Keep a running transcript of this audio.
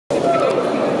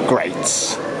great.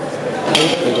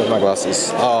 There goes my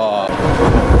glasses. Oh.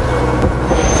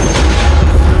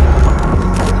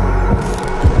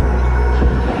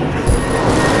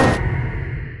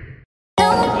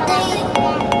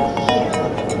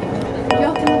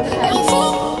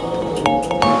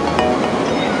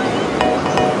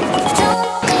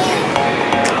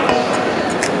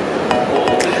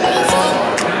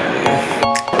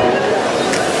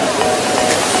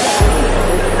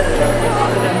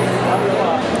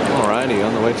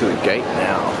 To the gate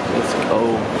now. Let's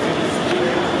go.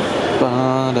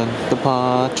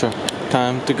 Departure.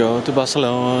 Time to go to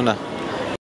Barcelona.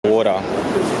 Water.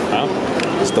 Huh?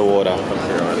 It's the water.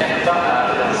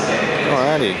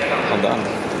 Alrighty, I'm done.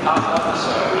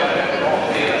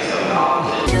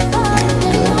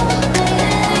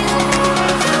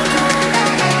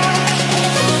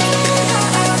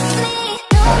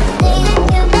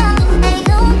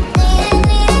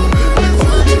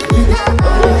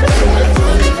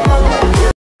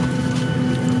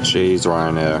 Jeez,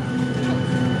 Ryanair.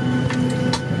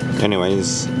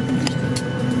 Anyways,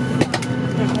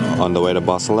 on the way to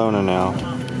Barcelona now.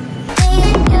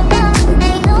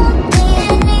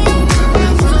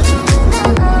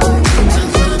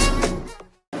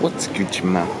 What's good,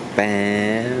 my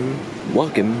fam?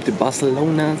 Welcome to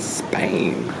Barcelona,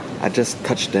 Spain. I just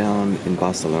touched down in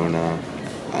Barcelona.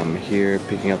 I'm here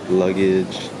picking up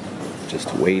luggage,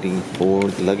 just waiting for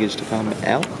the luggage to come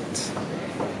out.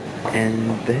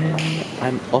 And then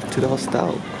I'm off to the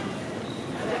hostel.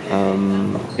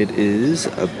 It is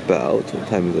about, what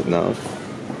time is it now?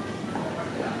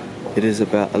 It is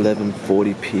about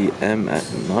 11:40 p.m. at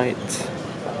night.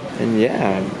 And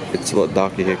yeah, it's a lot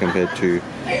darker here compared to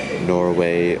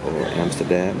Norway or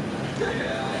Amsterdam.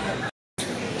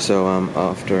 So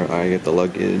after I get the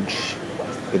luggage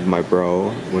with my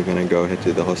bro, we're gonna go head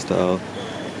to the hostel,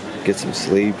 get some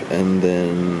sleep, and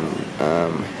then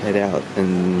head out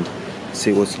and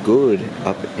see what's good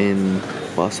up in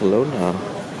Barcelona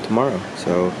tomorrow.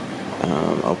 So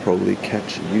I'll probably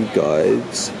catch you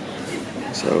guys.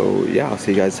 So yeah, I'll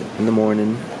see you guys in the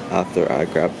morning after I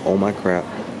grab all my crap,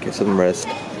 get some rest,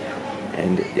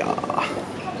 and yeah,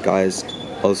 guys.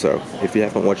 Also, if you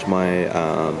haven't watched my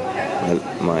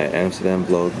my Amsterdam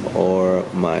vlog or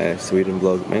my Sweden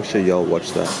vlog, make sure y'all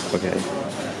watch that. Okay.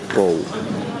 Whoa.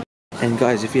 And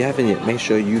guys, if you haven't yet, make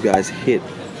sure you guys hit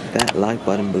that like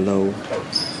button below,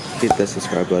 hit that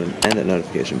subscribe button, and that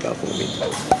notification bell for me,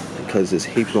 because there's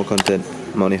heaps more content.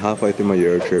 I'm only halfway through my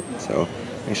Euro trip, so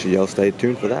make sure y'all stay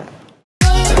tuned for that.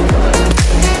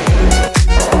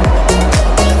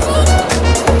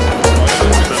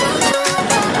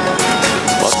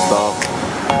 What's up?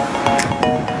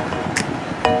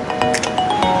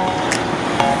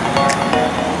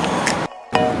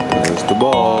 There's the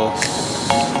boss.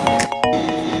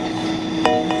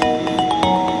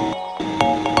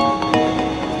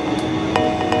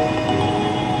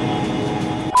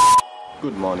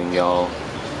 Good morning, y'all.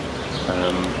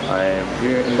 I am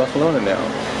here in Barcelona now,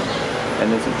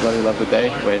 and it's a bloody lovely day.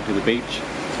 We're heading to the beach,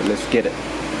 so let's get it.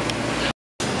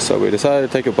 So we decided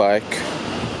to take a bike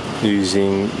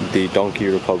using the Donkey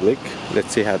Republic.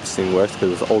 Let's see how this thing works,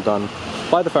 because it's all done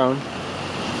by the phone,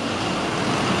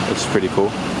 which is pretty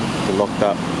cool. We're locked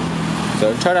up,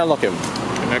 so try to unlock him.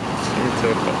 Connect into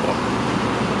the lock.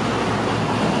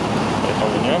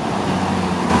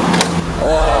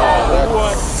 Oh,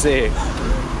 that's sick.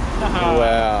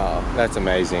 Wow, that's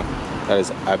amazing. That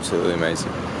is absolutely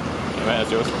amazing. Yeah, mate,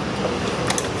 that's yours.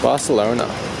 Barcelona.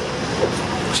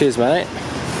 Cheers, mate.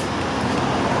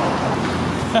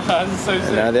 This is so sick.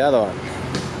 And now the other one.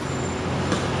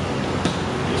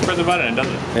 You just press the button and it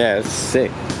does it. Yeah, it's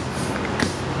sick.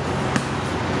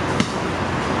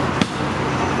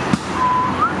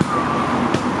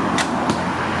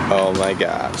 Oh my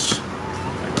gosh.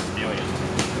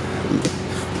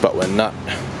 But we're not.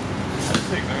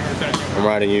 I'm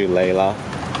riding you, Leia.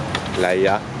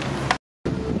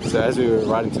 So as we were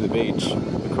riding to the beach,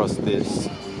 across this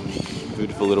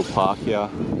beautiful little park here,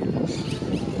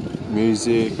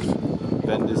 music,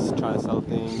 vendors trying to sell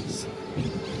things,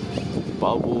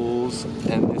 bubbles,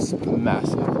 and this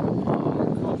massive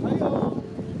park.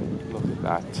 Look at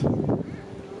that.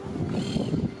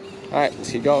 Alright,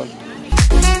 let's keep going.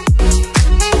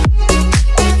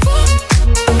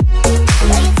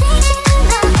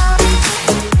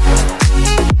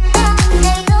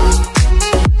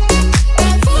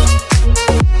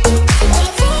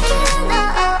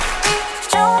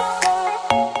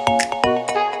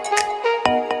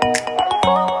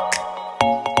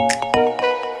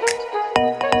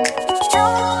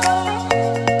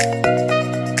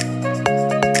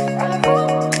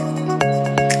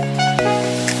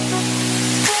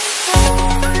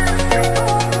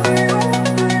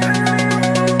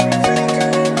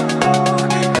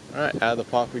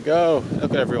 we go.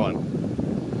 Look at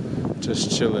everyone.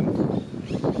 Just chilling.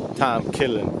 Time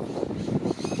killing.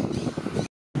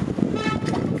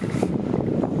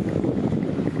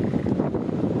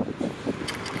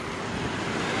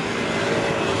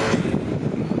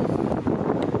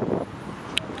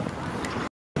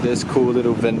 There's cool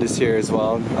little vendors here as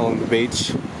well along the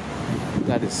beach.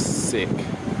 That is sick.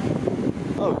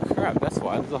 Oh crap, that's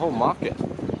why. There's a whole market.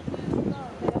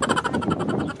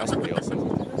 That's pretty awesome.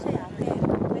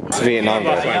 It's Vietnam,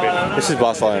 bro. This is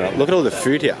Barcelona. Look at all the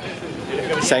food here.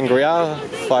 Sangria,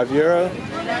 €5.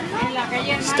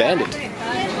 Standard.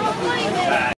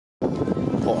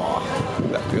 Oh,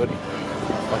 that beauty.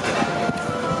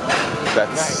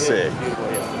 That's sick.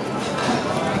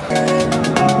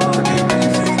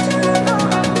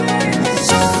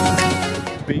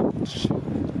 Beach.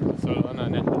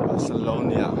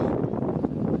 Barcelona.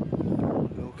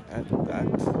 Look at that.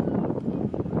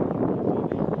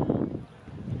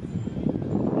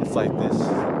 It's like this.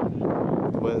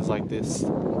 The weather's like this.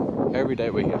 Every day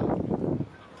we're here.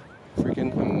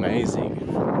 Freaking amazing.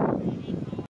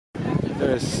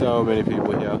 There's so many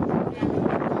people here.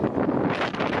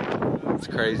 It's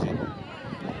crazy.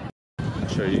 I'll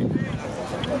show you.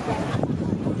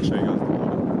 I'll show you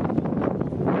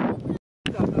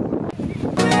guys the water.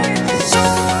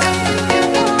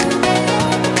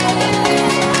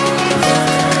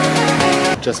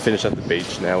 Just finished at the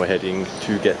beach. Now we're heading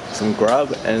to get some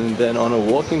grub and then on a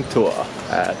walking tour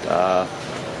at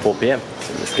 4 p.m.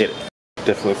 So let's get it.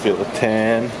 Definitely feel the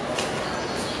tan.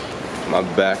 My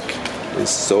back is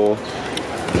sore.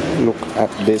 Look at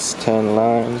this tan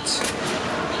lines.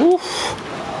 Oof.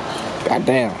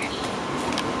 Goddamn.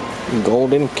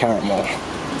 Golden caramel.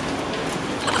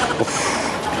 Oof.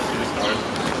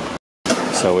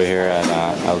 So we're here at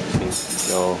El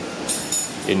Pinto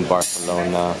in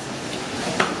Barcelona.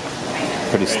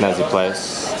 Pretty snazzy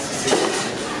place.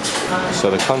 So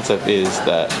the concept is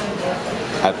that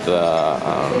at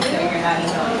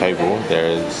the table there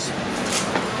is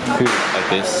food like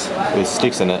this with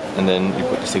sticks in it, and then you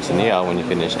put the sticks in the air when you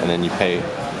finish, and then you pay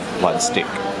by the stick.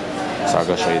 So I'll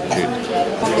go show you the food.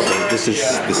 So this is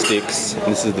the sticks,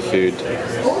 and this is the food.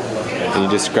 And you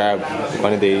just grab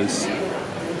one of these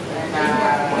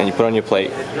and you put on your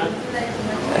plate,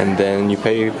 and then you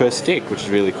pay per stick, which is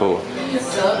really cool.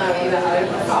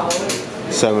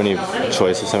 So many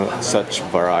choices, such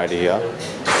variety here.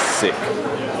 Sick.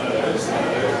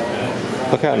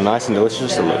 Look how nice and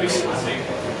delicious it looks.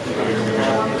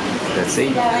 Let's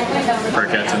see.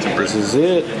 Croquettes and some This is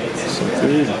it. Some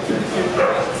food.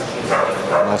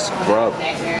 Nice grub.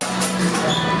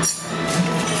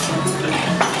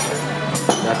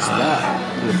 That's that.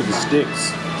 Look at the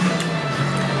sticks.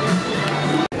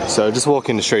 So just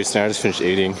walking the streets now, I just finished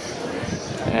eating.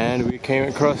 And we came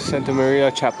across Santa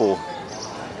Maria Chapel.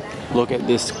 Look at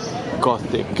this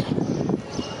Gothic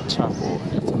chapel.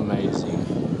 It's amazing.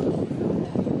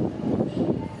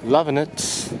 Loving it.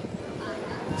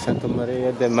 Santa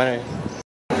Maria de Mare.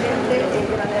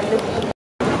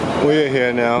 We are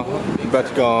here now, about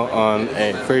to go on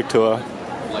a free tour.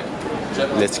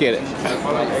 Let's get it.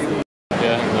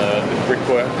 Yeah, the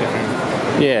brickwork.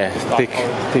 Yeah,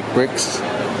 thick bricks.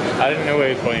 I didn't know where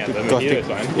he was pointing at. The Gothic.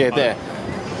 one. Yeah, there.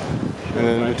 And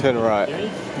then we turn right.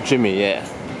 Jimmy, yeah.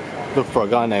 Look for a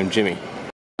guy named Jimmy.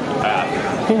 You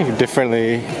can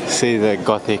definitely see the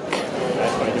Gothic.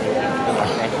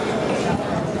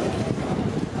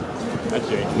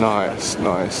 Nice.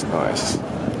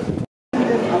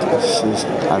 This is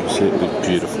absolutely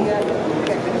beautiful.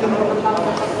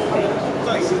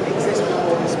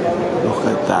 Look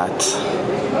at that.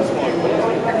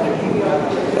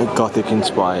 A Gothic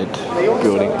inspired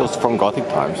building. It was from Gothic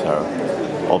times, so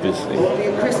obviously.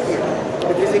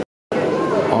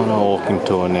 On a walking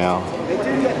tour now.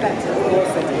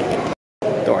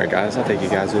 Don't worry guys, I'll take you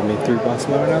guys with me through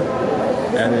Barcelona.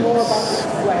 And it's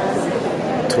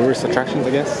tourist attractions, I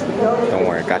guess. Don't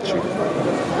worry, I got you.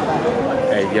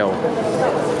 Hey yo,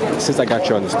 since I got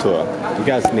you on this tour, you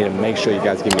guys need to make sure you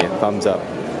guys give me a thumbs up,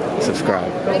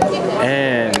 subscribe,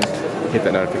 and hit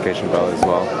that notification bell as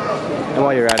well. And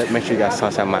while you're at it, make sure you guys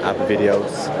toss out my other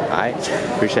videos. Alright?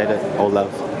 Appreciate it. All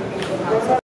love.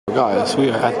 Guys, we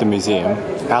are at the museum,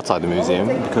 outside the museum,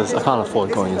 because I can't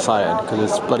afford going inside because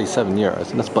it's bloody €7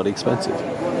 and that's bloody expensive.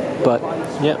 But,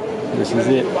 yeah, this is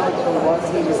it.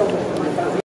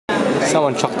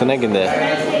 Someone chucked an egg in there.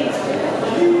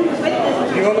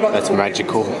 That's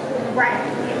magical.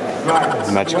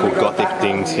 Magical Gothic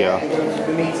things here.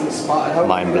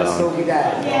 Mind blown.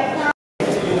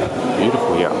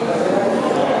 Beautiful here.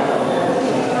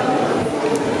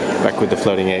 Back with the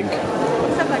floating egg.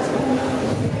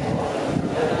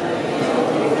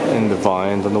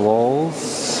 signs on the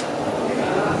walls.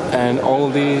 And all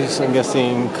of these, I'm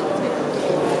guessing,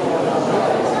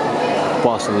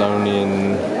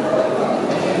 Barcelonian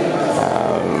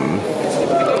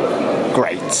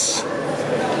greats.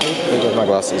 Look at my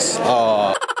glasses.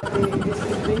 Oh.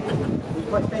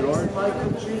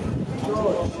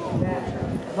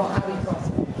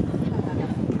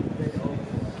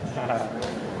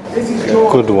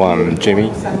 Good one, Jimmy.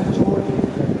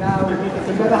 Now, if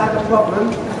you've ever had a problem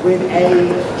with a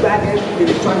dragon who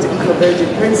is trying to eat a virgin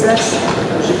princess,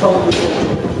 you should probably talk to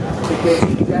him, because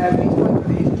he's going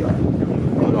to his job.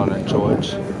 Good on it, George.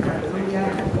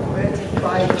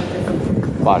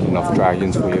 Fighting off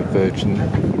dragons for your virgin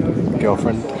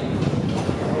girlfriend.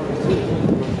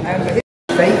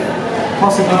 Faith,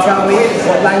 possibly tell me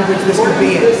what language this could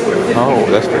be in. Oh,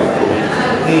 that's pretty cool.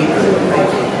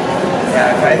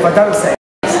 Yeah, if I don't say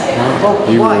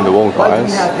You were in the wall, why do we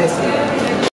guys. have this?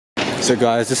 So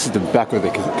guys, this is the back of the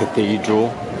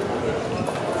cathedral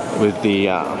with the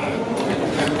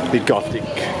Gothic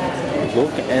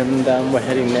look, and we're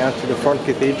heading now to the front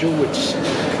cathedral, which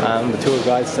the tour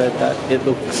guide said that it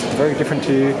looks very different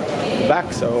to the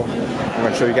back, so I'm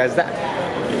going to show you guys that.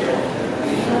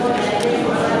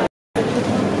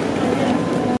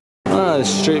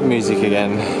 Street music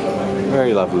again,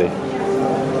 very lovely,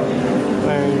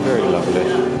 very lovely.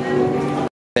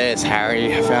 There's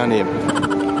Harry, I found him.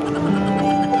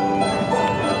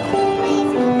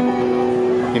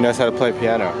 He knows how to play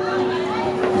piano.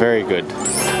 Very good.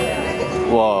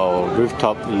 Whoa,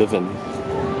 rooftop living.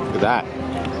 Look at that.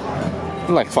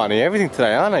 I'm like finding everything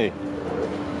today, aren't I?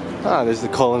 Ah, there's the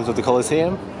columns of the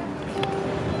Colosseum.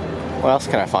 What else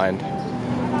can I find?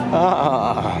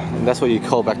 Ah, that's what you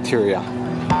call bacteria.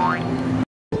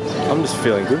 I'm just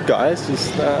feeling good, guys.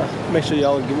 Just make sure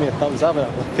y'all give me a thumbs up and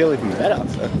I'll feel even better.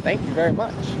 So thank you very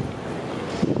much.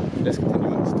 Let's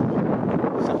continue on this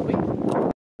tour, shall we?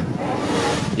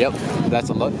 Yep, that's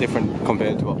a lot different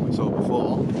compared to what we saw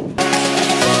before.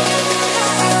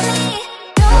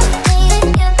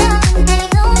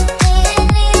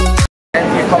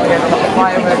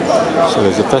 So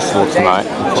there's a festival tonight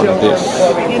in front of this.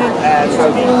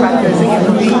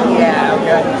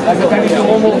 That's a very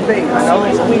normal thing. I know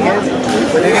it's weird,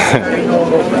 but it is a very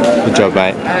normal thing. Good job,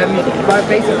 mate. But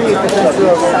basically it's the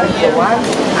festival of San Juan,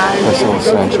 and Festival of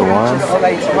San Juan.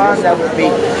 Later on there will be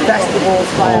festivals.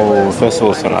 Oh,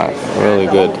 festivals tonight. Really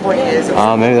good.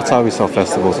 Maybe that's why we saw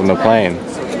festivals on the plane.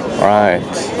 Right.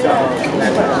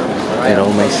 It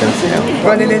all makes sense now.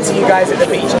 Running into you guys at the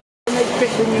beach.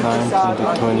 19th to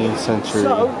 20th century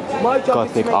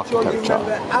Gothic architecture.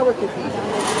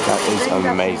 That is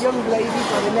amazing.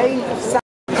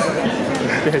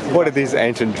 What are these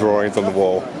ancient drawings on the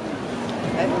wall?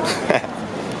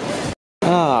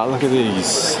 Ah, look at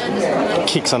these.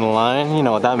 Kicks on the line. You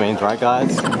know what that means, right,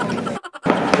 guys?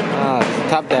 Ah, there's a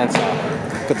tap dancer.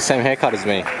 Got the same haircut as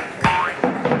me.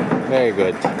 Very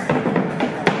good.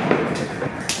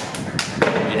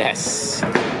 Yes.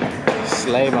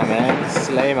 Slay my man,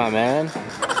 slay my man.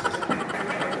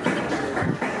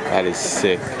 That is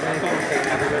sick.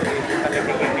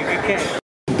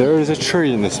 There is a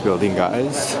tree in this building,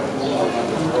 guys.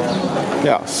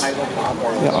 Yes.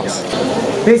 Yes.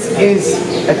 This is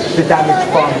the damage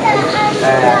from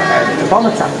the bomb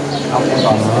attack in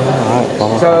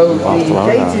Barcelona. So the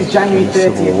date is January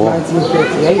 30th,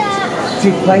 1938.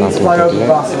 Two planes fly over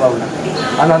Barcelona.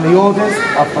 And on the orders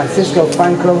of Francisco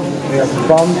Franco, we have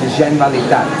bombed the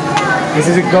Generalitat. This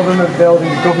is a government building,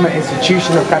 the government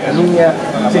institution of Catalonia,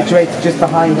 situated just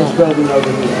behind this building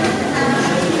over here.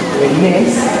 In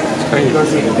this,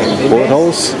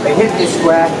 they hit this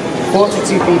square,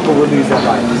 42 people will lose their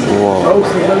lives. Whoa.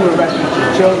 Most of them were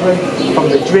refugee children from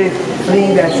Madrid,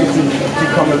 fleeing their city to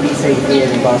come and be safe here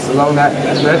in Barcelona,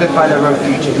 murdered by their own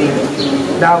future leaders.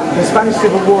 Now, the Spanish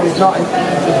Civil War is not an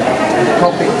easy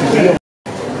topic to deal with.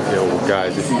 Yo,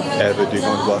 guys, if you ever do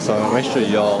come to Barcelona, make sure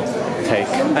y'all take,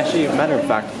 actually, matter of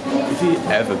fact, if you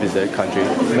ever visit a country,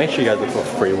 make sure you guys look for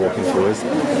free walking tours.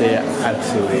 They're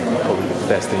absolutely probably the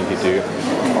best thing you can do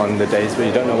on the days where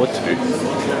you don't know what to do.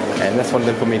 And that's one of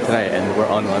them for me today, and we're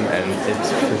on one, and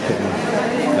it's freaking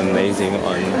amazing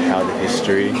on how the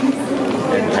history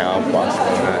and how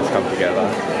Barcelona has come together.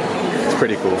 It's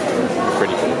pretty cool,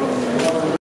 pretty cool.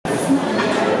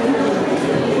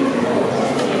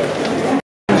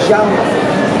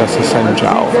 That's the San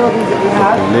Jao,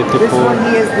 the political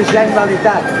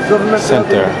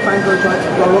center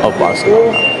of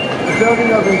Barcelona. The building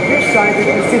over this side is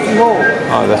the City Hall.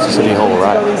 Oh, that's the City Hall,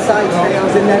 right? Go inside today. I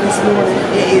was in there this morning.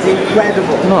 It is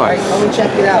incredible. Nice. Right, come and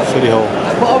check it out. City Hall.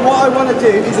 But what I want to do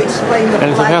is explain the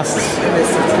Anything flags else? in this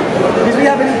city. Because we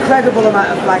have an incredible amount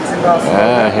of flags in Barcelona.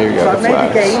 Ah, here we go, So I've the made a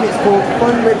flags. game. It's called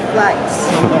Fun with Flags.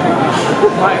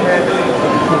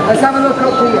 Let's have a look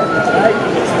up here. Right?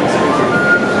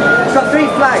 It's got 3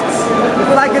 flags. The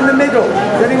flag in the middle.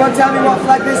 Does anyone tell me what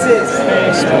flag this is?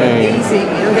 Spain. Easy.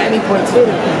 You don't get any points. The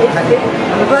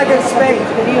flag of Spain.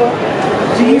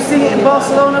 Do you see it in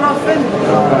Barcelona often?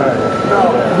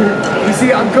 No. You see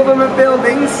it on government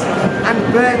buildings and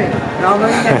burning. No, I'm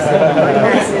only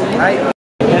guessing. Right?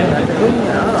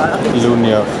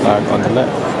 Lunia flag on the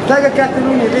left. Flag of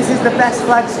Catalonia, this is the best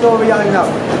flag story I know,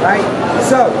 right?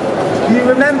 So, you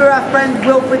remember our friend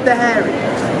Wilfred the Hairy?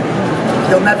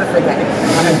 You'll never forget it.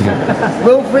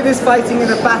 Wilfred is fighting in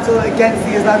a battle against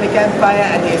the Islamic Empire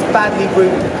and he is badly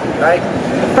wounded, right?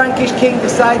 The Frankish king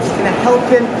decides he's going to help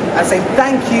him and say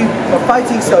thank you for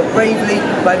fighting so bravely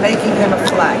by making him a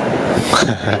flag.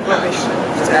 Rubbish.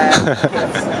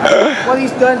 What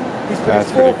he's done, he's put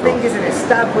his 4 fingers in his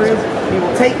stab wound, he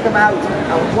will take them out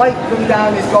and wipe them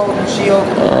down his golden shield.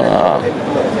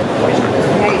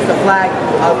 It's the flag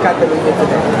of Catalonia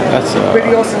today. That's a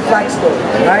pretty awesome flag story,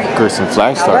 right? gruesome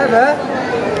flag story. However,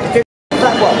 it didn't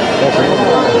flag what?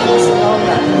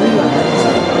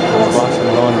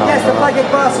 Barcelona. Yes, the flag of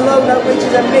Barcelona, which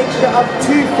is a mixture of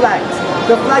 2 flags.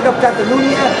 The flag of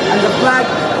Catalonia and the flag,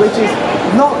 which is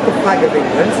not the flag of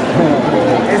England,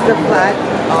 is the flag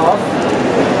of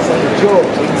St.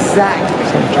 George. Exactly.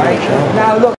 Right?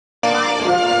 Now look.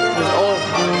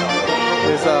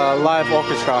 There's a live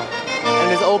orchestra and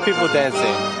there's old people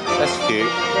dancing. That's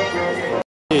cute.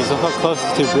 Jeez, look how close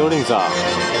the 2 buildings are.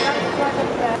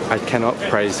 I cannot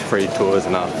praise free tours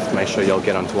enough. Make sure y'all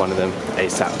get onto one of them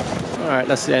ASAP. Alright,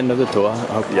 that's the end of the tour. I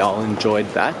hope y'all enjoyed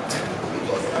that.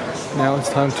 Now it's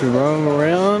time to roam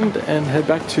around and head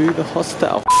back to the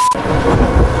hostel.